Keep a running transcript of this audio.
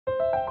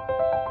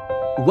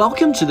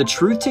Welcome to the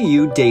Truth to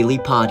You Daily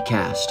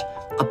Podcast,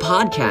 a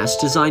podcast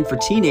designed for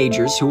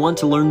teenagers who want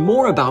to learn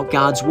more about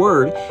God's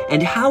Word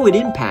and how it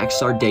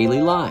impacts our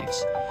daily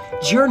lives.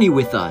 Journey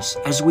with us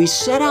as we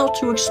set out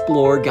to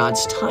explore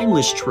God's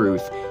timeless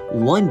truth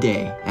one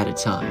day at a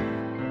time.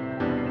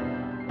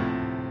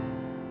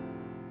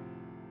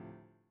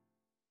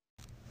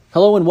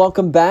 Hello and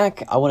welcome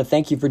back. I want to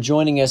thank you for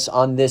joining us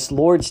on this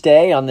Lord's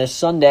Day, on this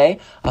Sunday.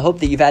 I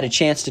hope that you've had a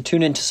chance to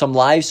tune into some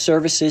live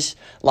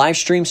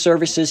stream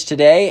services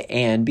today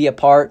and be a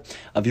part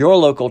of your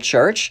local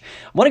church.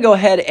 I want to go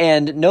ahead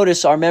and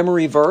notice our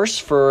memory verse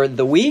for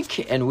the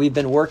week, and we've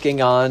been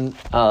working on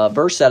a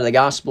verse out of the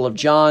Gospel of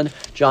John,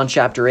 John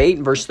chapter 8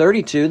 and verse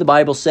 32. The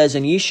Bible says,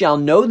 "And ye shall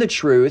know the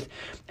truth,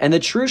 and the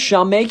truth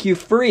shall make you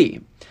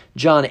free."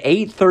 John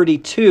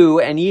 8:32,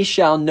 "And ye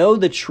shall know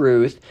the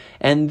truth,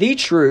 and the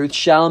truth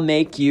shall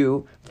make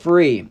you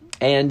free."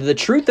 And the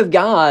truth of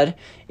God,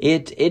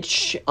 it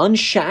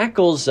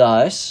unshackles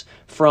us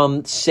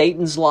from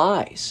Satan's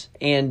lies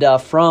and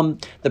from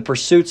the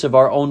pursuits of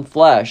our own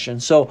flesh.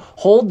 And so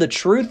hold the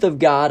truth of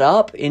God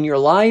up in your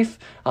life,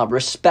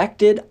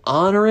 respect it,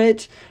 honor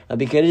it,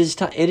 because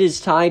it is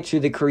tied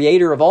to the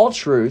creator of all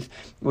truth,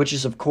 which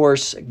is, of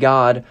course,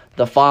 God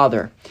the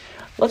Father.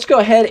 Let's go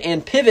ahead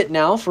and pivot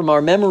now from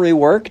our memory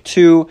work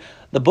to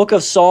the book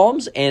of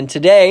Psalms. And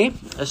today,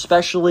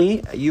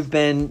 especially, you've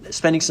been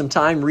spending some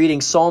time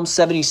reading Psalm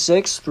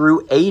 76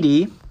 through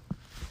 80.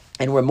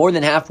 And we're more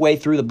than halfway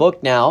through the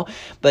book now.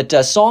 But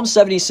Psalm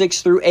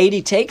 76 through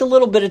 80, take a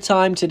little bit of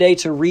time today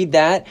to read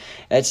that.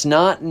 It's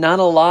not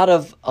a lot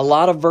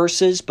of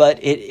verses, but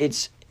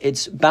it's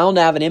bound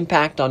to have an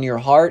impact on your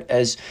heart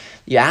as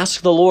you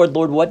ask the Lord,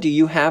 what do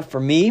you have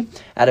for me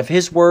out of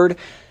His Word?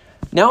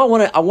 Now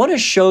I want to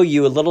show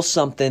you a little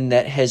something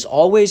that has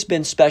always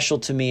been special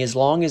to me as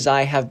long as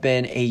I have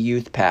been a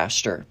youth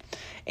pastor.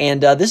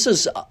 And this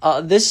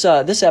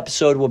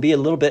episode will be a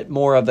little bit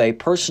more of a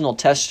personal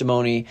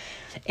testimony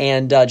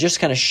and just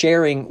kind of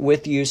sharing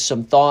with you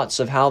some thoughts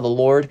of how the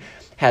Lord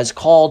has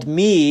called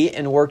me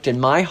and worked in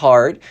my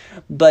heart.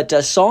 But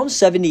Psalm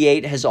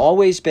 78 has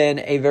always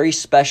been a very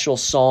special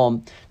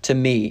psalm to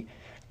me.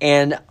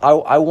 And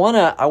I want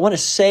to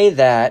say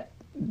that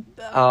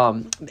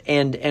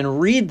and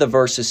read the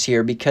verses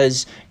here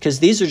because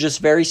these are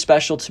just very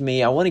special to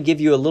me. I want to give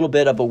you a little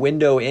bit of a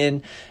window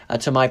in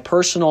to my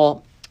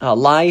personal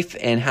life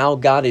and how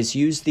God has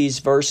used these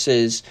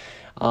verses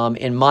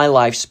in my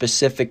life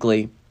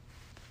specifically.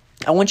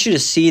 I want you to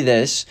see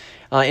this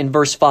in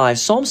verse 5.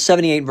 Psalm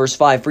 78, verse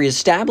 5, "For he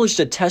established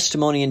a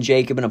testimony in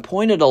Jacob and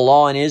appointed a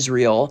law in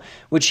Israel,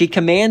 which he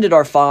commanded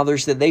our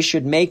fathers that they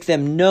should make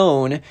them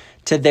known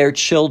to their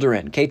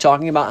children." Okay,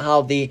 talking about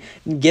how the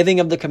giving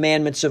of the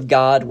commandments of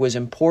God was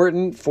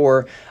important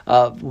for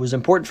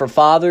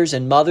fathers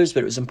and mothers,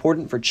 but it was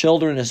important for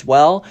children as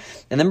well.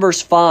 And then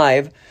verse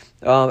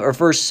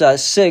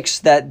 6,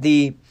 that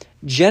the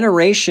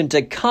generation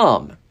to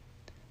come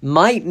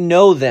might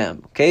know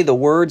them, okay, the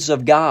words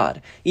of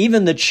God,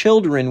 even the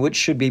children which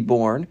should be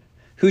born,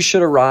 who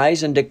should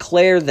arise and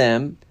declare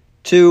them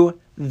to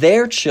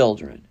their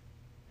children.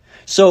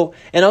 So,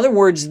 in other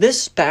words,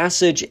 this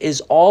passage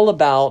is all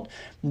about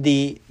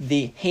the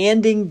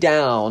handing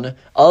down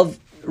of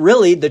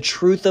really the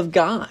truth of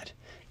God.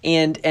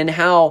 And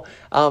how,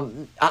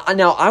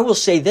 now I will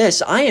say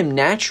this, I am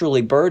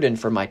naturally burdened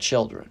for my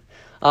children.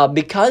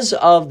 Because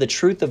of the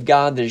truth of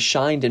God that has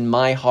shined in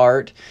my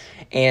heart,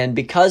 and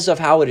because of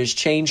how it has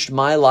changed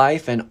my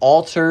life and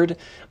altered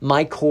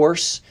my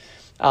course,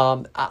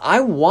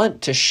 I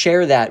want to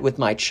share that with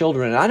my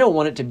children. And I don't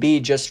want it to be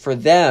just for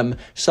them,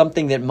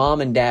 something that mom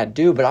and dad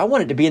do, but I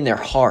want it to be in their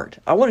heart.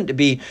 I want it to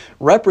be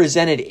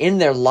represented in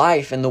their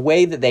life and the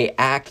way that they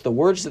act, the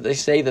words that they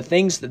say, the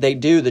things that they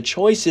do, the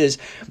choices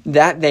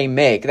that they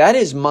make. That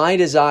is my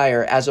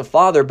desire as a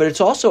father, but it's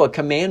also a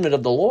commandment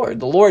of the Lord.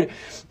 The Lord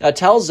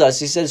tells us,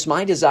 He says,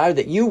 "My desire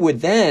that you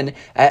would then,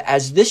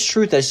 as this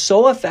truth has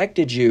so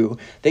affected you,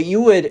 that you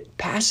would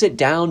pass it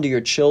down to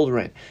your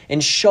children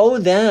and show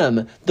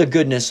them the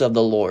goodness of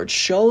the Lord.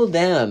 Show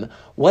them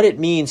what it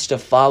means to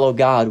follow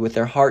God with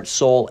their heart,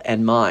 soul,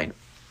 and mind."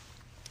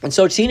 And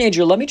so,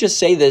 teenager, let me just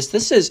say this.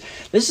 This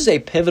is a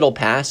pivotal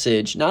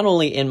passage, not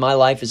only in my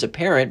life as a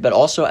parent, but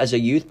also as a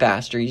youth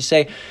pastor. You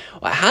say,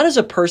 how does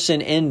a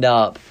person end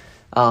up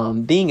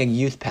being a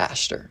youth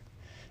pastor?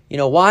 You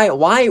know,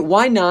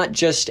 why not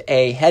just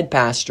a head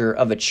pastor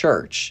of a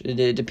church?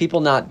 Do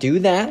people not do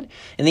that?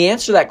 And the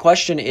answer to that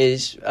question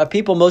is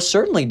people most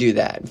certainly do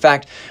that. In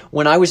fact,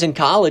 when I was in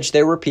college,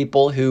 there were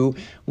people who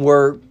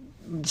were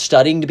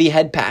studying to be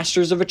head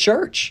pastors of a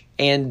church.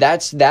 And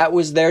that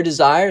was their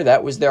desire.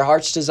 That was their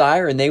heart's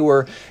desire. And they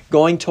were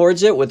going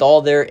towards it with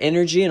all their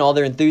energy and all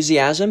their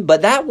enthusiasm.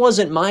 But that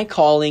wasn't my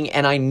calling,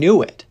 and I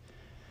knew it.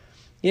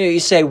 You know, you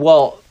say,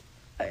 well,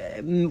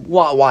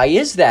 why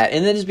is that?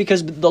 And that is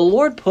because the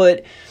Lord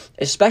put,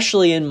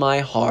 especially in my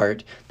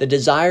heart, the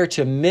desire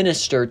to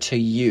minister to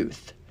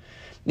youth.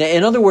 Now,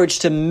 in other words,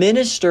 to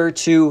minister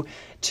to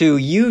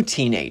you,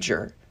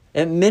 teenager,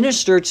 and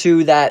minister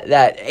to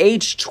that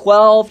age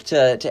 12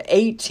 to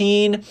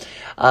 18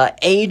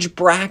 age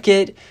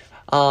bracket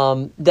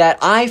that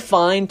I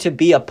find to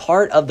be a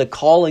part of the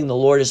calling the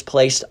Lord has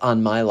placed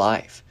on my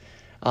life.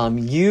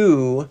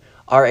 You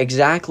are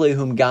exactly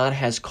whom God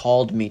has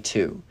called me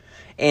to.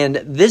 And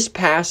this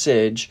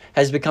passage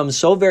has become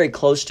so very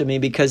close to me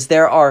because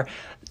there are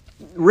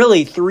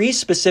really three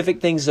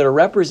specific things that are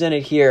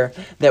represented here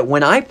that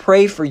when I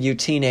pray for you,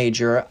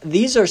 teenager,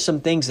 these are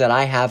some things that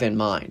I have in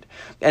mind.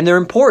 And they're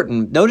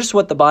important. Notice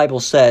what the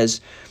Bible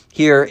says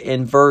here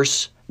in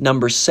verse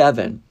number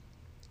 7.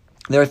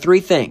 There are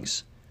three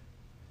things.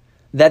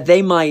 That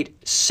they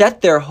might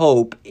set their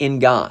hope in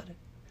God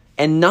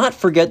and not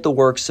forget the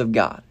works of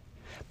God,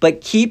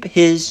 but keep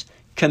His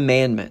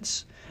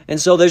commandments. And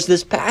so there's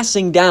this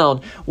passing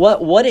down.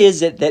 What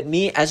is it that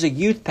me as a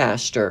youth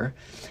pastor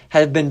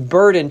have been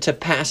burdened to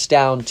pass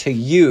down to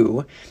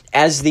you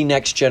as the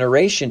next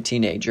generation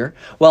teenager?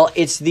 Well,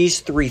 it's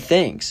these three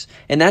things.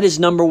 And that is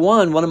number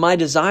one of my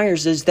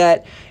desires is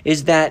that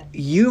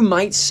you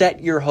might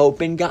set your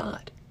hope in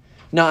God.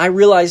 Now, I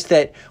realize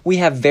that we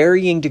have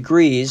varying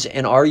degrees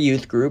in our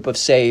youth group of,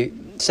 say,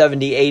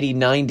 70, 80,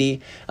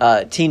 90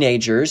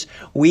 teenagers.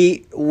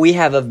 We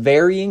have a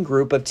varying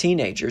group of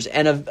teenagers.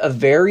 And a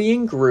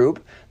varying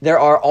group, there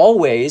are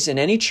always, in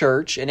any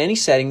church, in any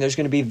setting, there's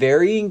going to be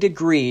varying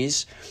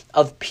degrees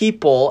of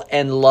people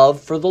and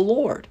love for the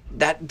Lord.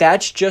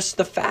 That's just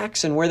the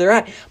facts and where they're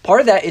at.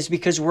 Part of that is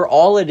because we're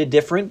all at a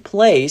different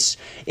place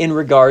in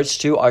regards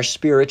to our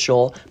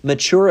spiritual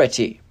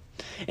maturity.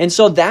 And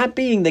so that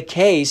being the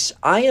case,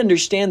 I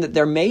understand that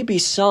there may be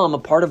some, a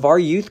part of our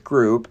youth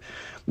group,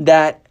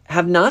 that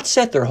have not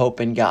set their hope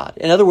in God.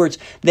 In other words,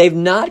 they've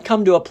not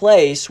come to a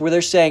place where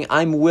they're saying,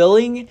 I'm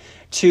willing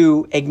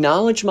to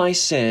acknowledge my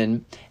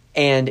sin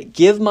and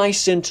give my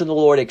sin to the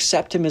Lord,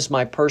 accept Him as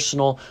my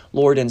personal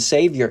Lord and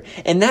Savior.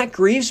 And that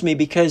grieves me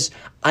because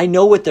I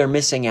know what they're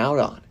missing out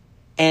on.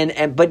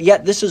 But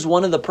yet this is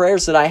one of the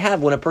prayers that I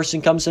have when a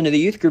person comes into the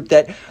youth group,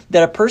 that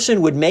a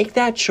person would make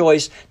that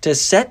choice to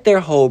set their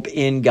hope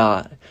in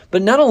God.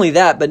 But not only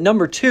that, but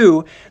number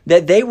two,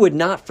 that they would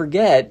not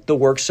forget the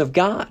works of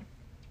God.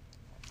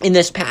 In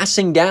this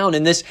passing down,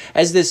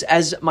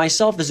 as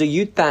myself as a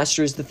youth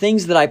pastor, as the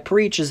things that I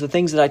preach, as the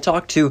things that I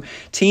talk to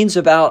teens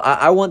about,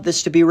 I want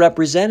this to be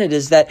represented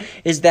is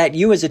that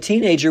you as a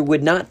teenager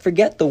would not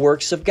forget the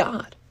works of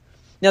God.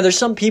 Now, there's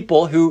some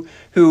people who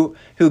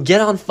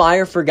get on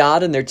fire for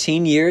God in their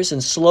teen years,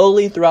 and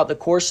slowly throughout the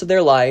course of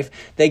their life,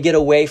 they get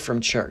away from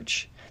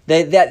church.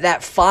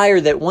 That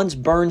fire that once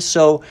burned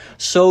so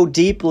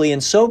deeply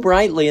and so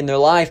brightly in their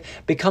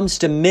life becomes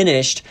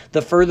diminished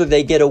the further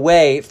they get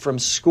away from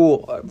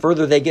school,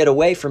 further they get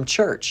away from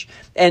church.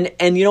 And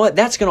you know what?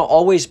 That's going to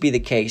always be the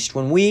case.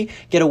 When we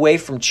get away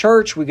from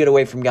church, we get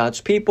away from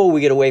God's people, we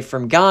get away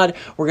from God,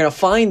 we're going to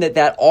find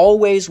that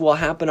always will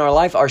happen in our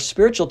life. Our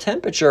spiritual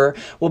temperature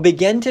will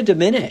begin to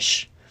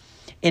diminish.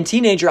 In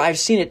teenager, I've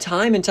seen it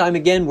time and time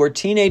again where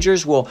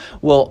teenagers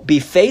will be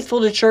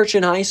faithful to church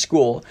in high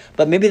school,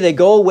 but maybe they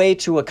go away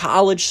to a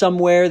college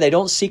somewhere. They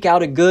don't seek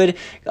out a good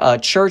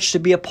church to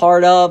be a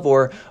part of,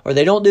 or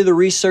they don't do the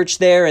research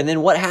there. And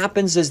then what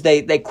happens is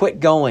they quit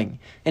going.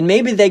 And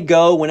maybe they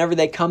go whenever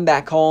they come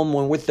back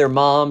home with their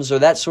moms or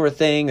that sort of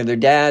thing, or their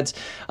dads.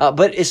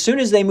 But as soon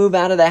as they move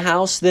out of the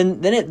house, then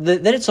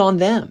it's on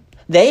them.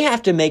 They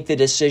have to make the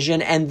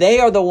decision, and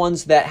they are the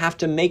ones that have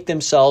to make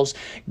themselves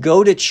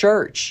go to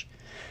church.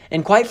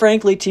 And quite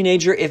frankly,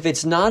 teenager, if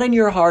it's not in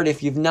your heart,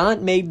 if you've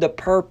not made the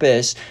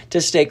purpose to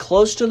stay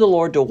close to the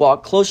Lord, to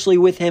walk closely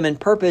with Him, and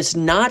purpose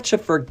not to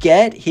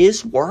forget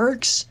His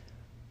works,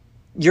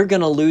 you're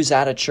going to lose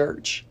out of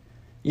church.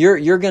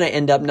 You're going to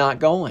end up not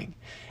going.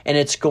 And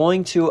it's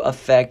going to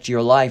affect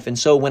your life. And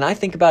so when I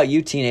think about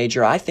you,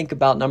 teenager, I think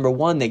about, number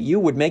one, that you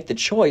would make the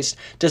choice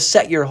to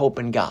set your hope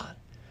in God.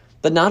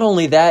 But not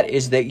only that,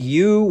 is that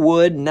you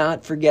would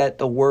not forget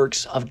the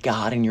works of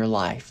God in your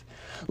life.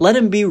 Let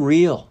Him be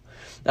real.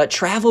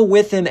 Travel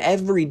with Him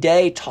every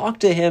day.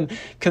 Talk to Him.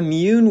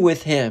 Commune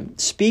with Him.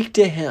 Speak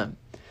to Him.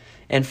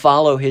 And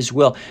follow His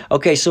will.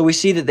 Okay, so we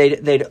see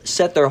that they'd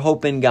set their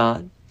hope in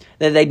God.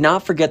 That they'd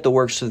not forget the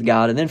works of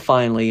God. And then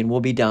finally, and we'll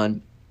be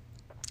done,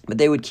 but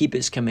they would keep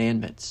His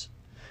commandments.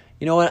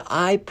 You know what?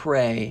 I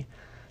pray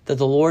that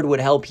the Lord would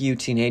help you,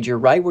 teenager,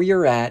 right where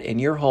you're at, in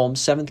your home,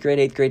 7th grade,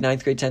 8th grade,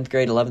 9th grade, 10th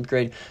grade, 11th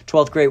grade,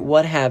 12th grade,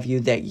 what have you,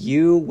 that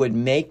you would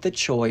make the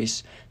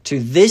choice to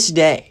this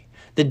day,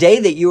 the day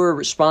that you are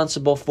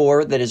responsible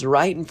for, that is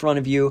right in front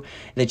of you,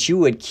 that you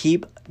would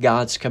keep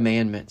God's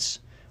commandments.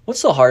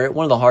 What's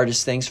one of the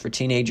hardest things for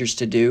teenagers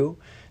to do?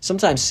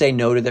 Sometimes say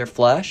no to their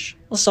flesh.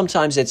 Well,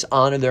 sometimes it's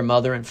honor their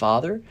mother and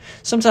father.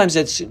 Sometimes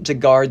it's to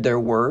guard their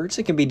words.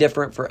 It can be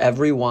different for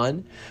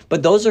everyone.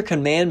 But those are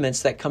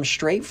commandments that come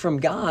straight from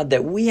God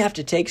that we have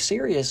to take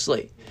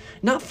seriously.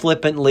 Not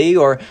flippantly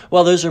or,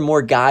 well, those are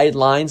more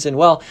guidelines and,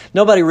 well,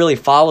 nobody really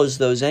follows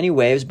those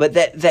anyways, but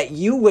that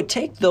you would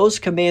take those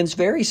commands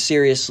very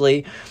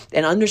seriously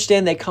and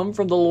understand they come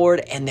from the Lord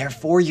and they're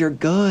for your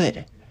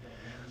good.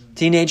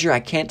 Teenager,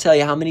 I can't tell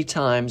you how many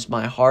times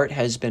my heart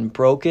has been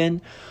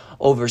broken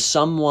over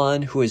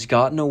someone who has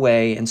gotten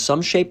away in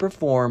some shape or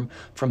form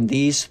from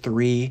these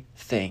three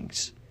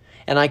things.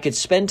 And I could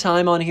spend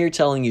time on here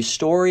telling you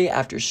story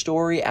after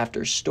story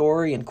after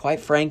story, and quite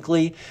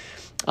frankly,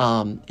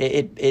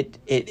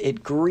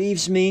 it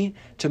grieves me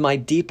to my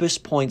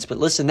deepest points. But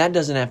listen, that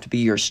doesn't have to be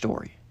your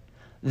story.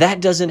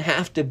 That doesn't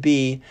have to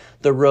be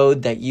the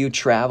road that you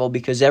travel,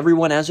 because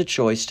everyone has a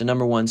choice to,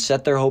 number one,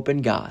 set their hope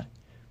in God,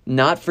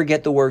 not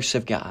forget the works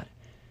of God,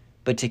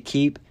 but to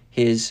keep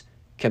His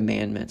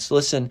commandments.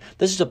 Listen,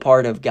 this is a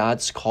part of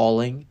God's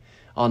calling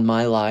on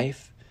my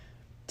life.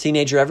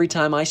 Teenager, every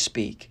time I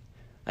speak,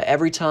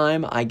 every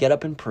time I get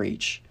up and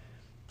preach,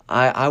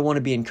 I want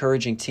to be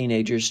encouraging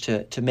teenagers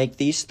to make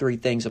these three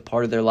things a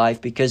part of their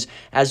life, because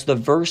as the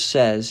verse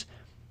says,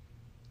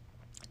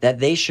 that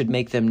they should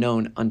make them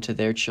known unto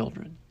their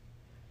children.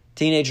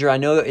 Teenager, I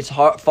know it's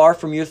far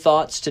from your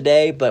thoughts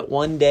today, but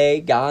one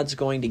day God's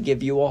going to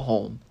give you a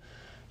home.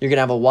 You're going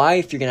to have a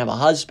wife, you're going to have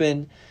a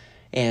husband,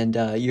 and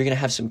you're going to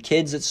have some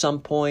kids at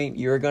some point.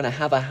 You're going to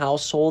have a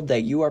household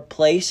that you are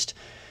placed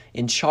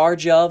in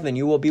charge of, and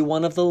you will be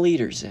one of the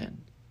leaders in.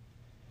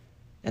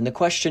 And the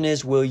question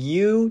is, will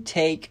you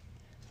take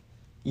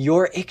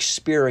your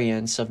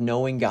experience of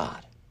knowing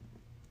God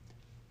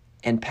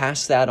and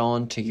pass that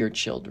on to your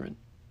children?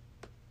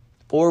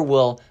 Or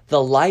will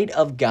the light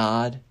of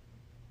God,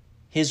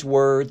 His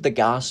word, the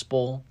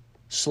gospel,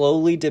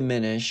 slowly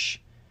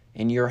diminish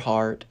in your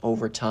heart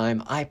over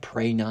time? I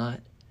pray not.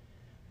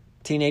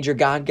 Teenager,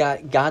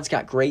 God's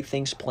got great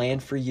things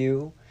planned for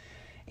you.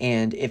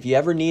 And if you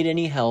ever need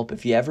any help,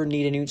 if you ever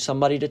need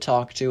somebody to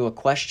talk to, a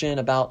question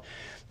about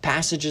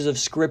passages of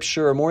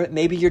Scripture, or more,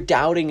 maybe you're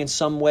doubting in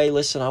some way,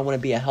 listen, I want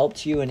to be a help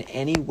to you in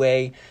any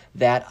way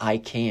that I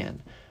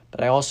can.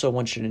 But I also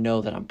want you to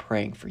know that I'm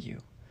praying for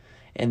you,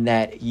 and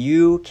that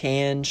you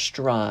can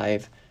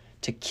strive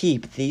to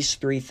keep these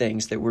three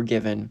things that were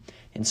given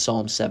in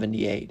Psalm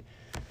 78.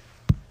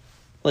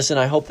 Listen,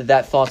 I hope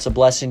that thought's a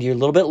blessing to you. A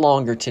little bit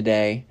longer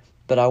today,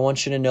 but I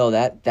want you to know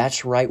that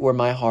that's right where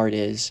my heart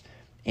is,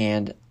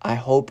 and I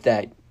hope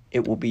that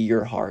it will be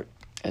your heart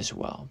as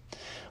well.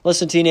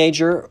 Listen,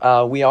 teenager,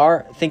 we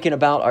are thinking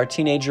about our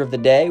teenager of the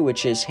day,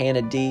 which is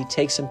Hannah D.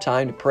 Take some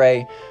time to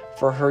pray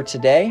for her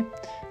today.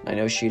 I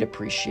know she'd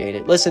appreciate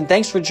it. Listen,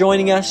 thanks for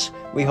joining us.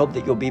 We hope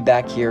that you'll be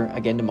back here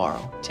again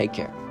tomorrow. Take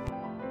care.